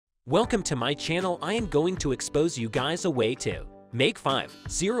Welcome to my channel. I am going to expose you guys a way to make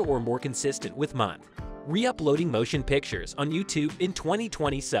 0 or more consistent with month re-uploading motion pictures on YouTube in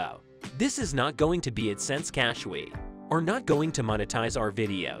 2020. So this is not going to be AdSense cash. We are not going to monetize our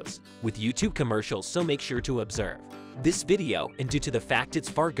videos with YouTube commercials, so make sure to observe this video, and due to the fact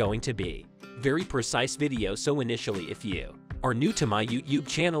it's going to be very precise video. So initially, if you are new to my YouTube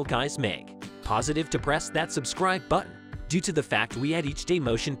channel, guys, make positive to press that subscribe button, due to the fact we add each day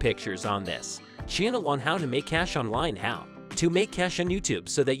motion pictures on this channel on how to make cash online, how to make cash on YouTube,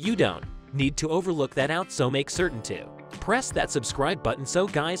 so that you don't need to overlook that out. So make certain to press that subscribe button. So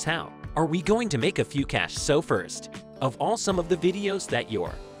guys, how are we going to make a few cash? So first of all, some of the videos that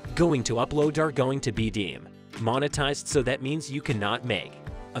you're going to upload are going to be deemed monetized, so that means you cannot make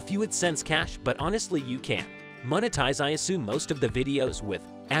a few AdSense cash, but honestly you can monetize, I assume, most of the videos with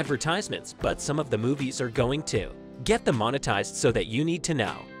advertisements, but some of the movies are going to get them monetized, so that you need to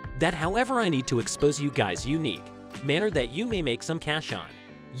know that. However, I need to expose you guys unique manner that you may make some cash on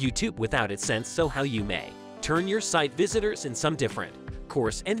YouTube without AdSense, so how you may turn your site visitors in some different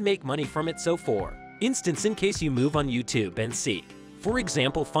course and make money from it. So for instance, in case you move on YouTube and see, for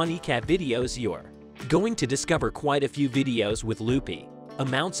example, funny cat videos, you're going to discover quite a few videos with loopy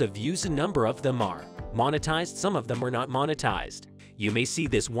amounts of views. A number of them are monetized, some of them are not monetized. You may see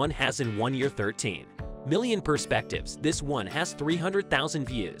this one has in 1 year 13 million perspectives. This one has 300,000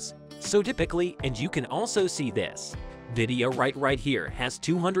 views. So typically, and you can also see this video right here has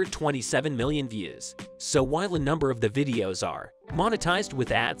 227 million views. So while a number of the videos are monetized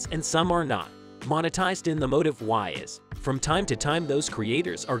with ads and some are not monetized, in the motive why is from time to time those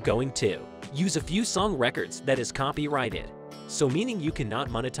creators are going to use a few song records that is copyrighted, so meaning you cannot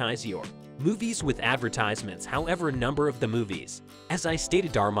monetize your movies with advertisements. However, a number of the movies, as I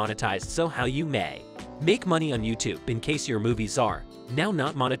stated, are monetized, so how you may make money on YouTube in case your movies are now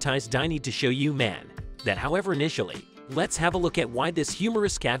not monetized. I need to show you, man, that. However, initially, let's have a look at why this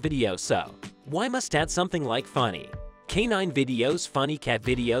humorous cat video. So why must add something like funny canine videos, funny cat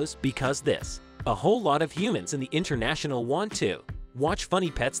videos? Because this a whole lot of humans in the international want to watch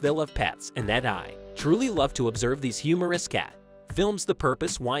funny pets. They love pets, and that I truly love to observe these humorous cat films. The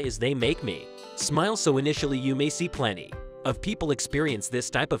purpose why is they make me smile. So initially you may see plenty of people experience this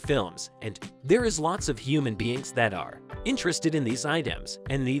type of films, and there is lots of human beings that are interested in these items,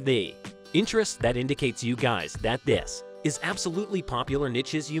 and the interest that indicates you guys that this is absolutely popular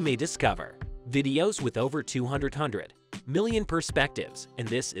niches. You may discover videos with over 200 million perspectives, and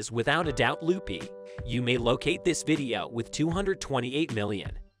this is without a doubt loopy. You may locate this video with 228 million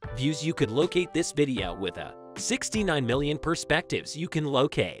views. You could locate this video with a 69 million perspectives. You can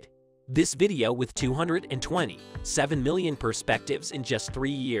locate this video with 227 million perspectives in just 3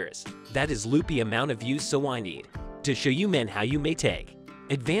 years. That is loopy amount of views. So I need to show you, men, how you may take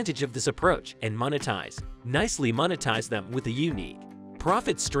advantage of this approach and nicely monetize them with a unique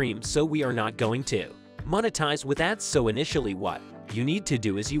profit stream. So we are not going to monetize with ads. So initially what you need to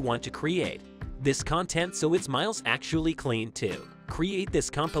do is you want to create this content, so it's miles actually clean to create this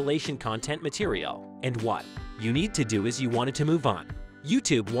compilation content material. And what you need to do is you wanted to move on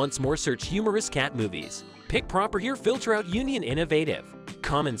YouTube once more, search humorous cat movies, pick proper here, filter out union innovative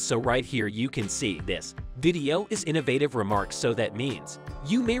comments. So right here you can see this video is innovative remarks, so that means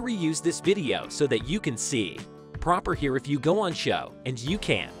you may reuse this video so that you can see proper here. If you go on show, and you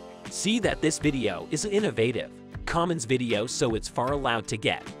can see that this video is an innovative commons video, so it's allowed to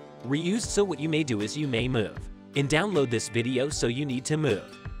get reused. So what you may do is you may move and download this video. So you need to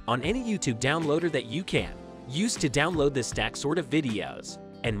move on any YouTube downloader that you can use to download this stack sort of videos,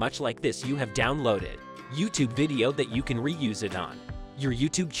 and much like this you have downloaded YouTube video that you can reuse it on your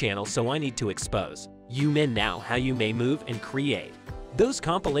YouTube channel. So I need to expose you men now how you may move and create those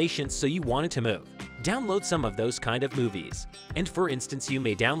compilations. So you wanted to download some of those kind of movies, and for instance you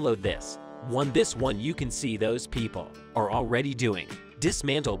may download this one you can see those people are already doing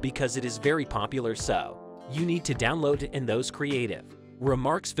dismantle because it is very popular. So you need to download it, and those creative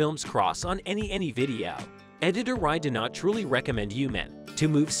remarks films cross on any video editor. I do not truly recommend you men to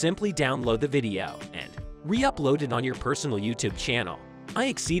move, simply download the video and re-upload it on your personal YouTube channel. I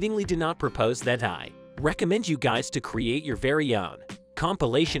exceedingly do not propose that. I recommend you guys to create your very own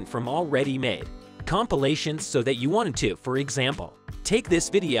compilation from already made compilations, so that you wanted to, for example, take this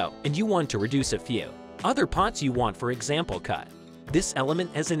video and you want to reduce a few other parts. You want, for example, cut this element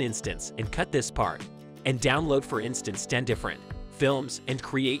as an instance and cut this part, and download, for instance, 10 different films and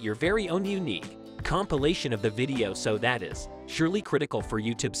create your very own unique compilation of the video. So that is surely critical for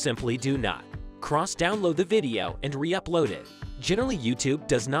YouTube. Simply do not cross-download the video and re-upload it. Generally YouTube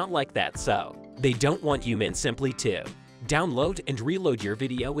does not like that, so they don't want you men simply to download and reload your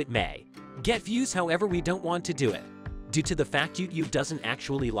video. It may get views, however we don't want to do it due to the fact YouTube doesn't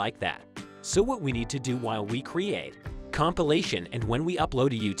actually like that. So what we need to do while we create compilation and when we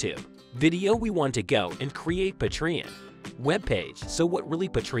upload a YouTube video, we want to go and create Patreon web page. So what really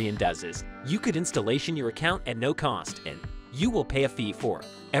Patreon does is you could installation your account at no cost, and you will pay a fee for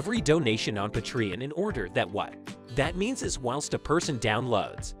every donation on Patreon. In order that what that means is whilst a person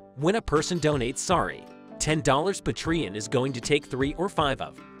downloads, when a person donates, $10, Patreon is going to take 3 or 5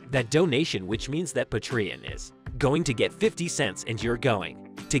 of that donation, which means that Patreon is going to get 50 cents and you're going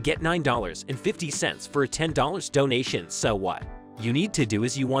to get $9.50 for a $10 donation. So what you need to do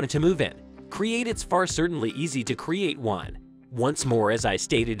is you want it to move in. Create. It's far certainly easy to create one. Once more, as I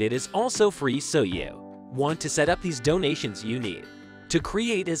stated, it is also free, so you want to set up these donations you need to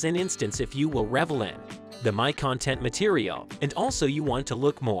create as an instance if you will revel in the my content material, and also you want to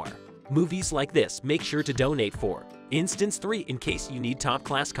look more movies like this, make sure to donate for instance 3 in case you need top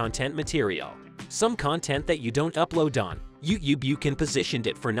class content material. Some content that you don't upload on YouTube, you can position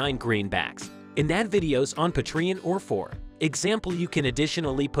it for 9 greenbacks and add videos on Patreon, or for example you can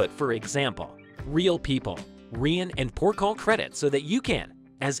additionally put, for example, real people, Rian and poor call credit, so that you can,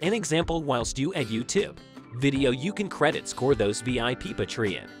 as an example, whilst you add YouTube video, you can credit score those VIP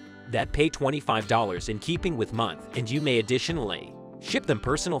Patreon that pay $25 in keeping with month, and you may additionally ship them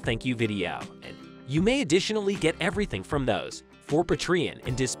personal thank you video, and you may additionally get everything from those for Patreon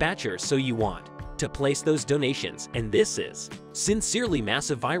and dispatcher. So you want to place those donations, and this is sincerely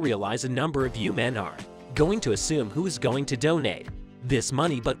massive. I realize a number of you men are going to assume who is going to donate this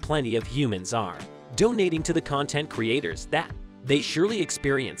money, but plenty of humans are donating to the content creators that they surely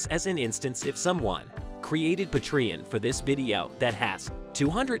experience. As an instance, if someone created Patreon for this video that has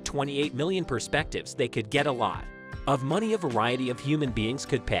 228 million perspectives, they could get a lot of money. A variety of human beings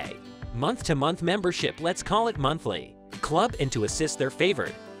could pay month-to-month membership, let's call it monthly club, and to assist their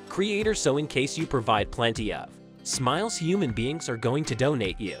favorite creator. So in case you provide plenty of smiles, human beings are going to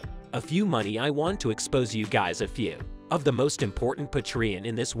donate you a few money. I want to expose you guys a few of the most important Patreon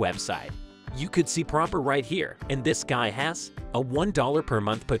in this website. You could see proper right here, and this guy has a $1 per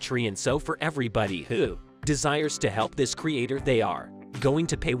month Patreon. So for everybody who desires to help this creator, they are going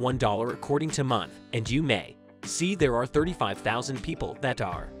to pay $1 according to month, and you may see there are 35,000 people that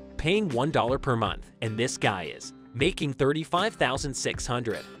are paying $1 per month, and this guy is making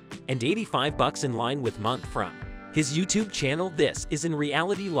 $35,685 in line with month from his YouTube channel. This is in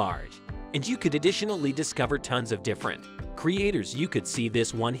reality large, and you could additionally discover tons of different creators. You could see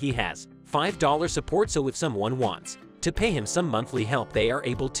this one, he has $5 support, so if someone wants to pay him some monthly help, they are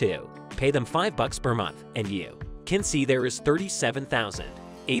able to pay them $5 per month, and you can see there is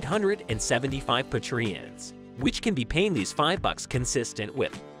 37,875 Patreons, which can be paying these $5 consistent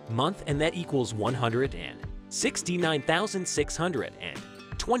with month, and that equals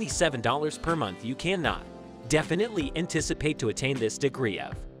 $169,627 per month. You cannot definitely anticipate to attain this degree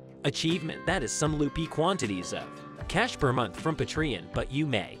of achievement, that is some loopy quantities of cash per month from Patreon, but you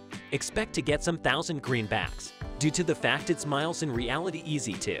may expect to get some thousand greenbacks due to the fact it's miles in reality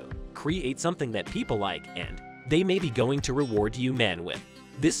easy to create something that people like, and they may be going to reward you men with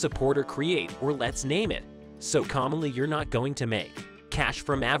this support or create, or let's name it. So commonly you're not going to make cash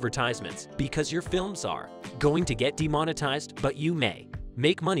from advertisements because your films are going to get demonetized, but you may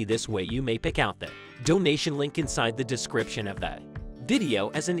make money this way. You may pick out the donation link inside the description of the video.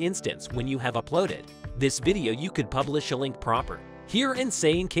 As an instance, when you have uploaded this video, you could publish a link proper here and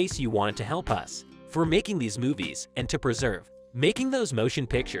say, in case you wanted to help us for making these movies and to preserve making those motion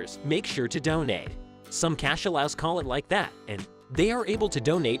pictures, make sure to donate some cash, allows, call it like that, and they are able to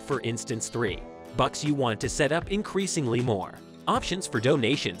donate, for instance, $3. You want to set up increasingly more options for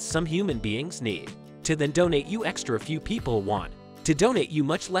donations. Some human beings need to then donate you extra. Few people want to donate you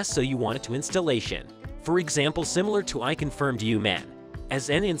much less, so you want it to installation. For example, similar to I confirmed you men. As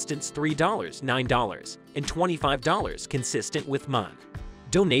an instance, $3, $9, and $25 consistent with month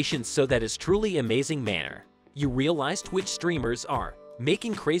donations. So that is truly amazing manner. You realize Twitch streamers are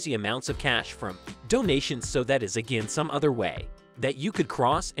making crazy amounts of cash from donations, so that is again some other way that you could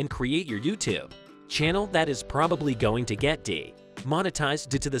cross and create your YouTube channel that is probably going to get demonetized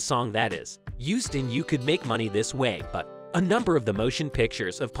due to the song that is used, and you could make money this way. But a number of the motion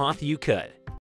pictures of Poth you could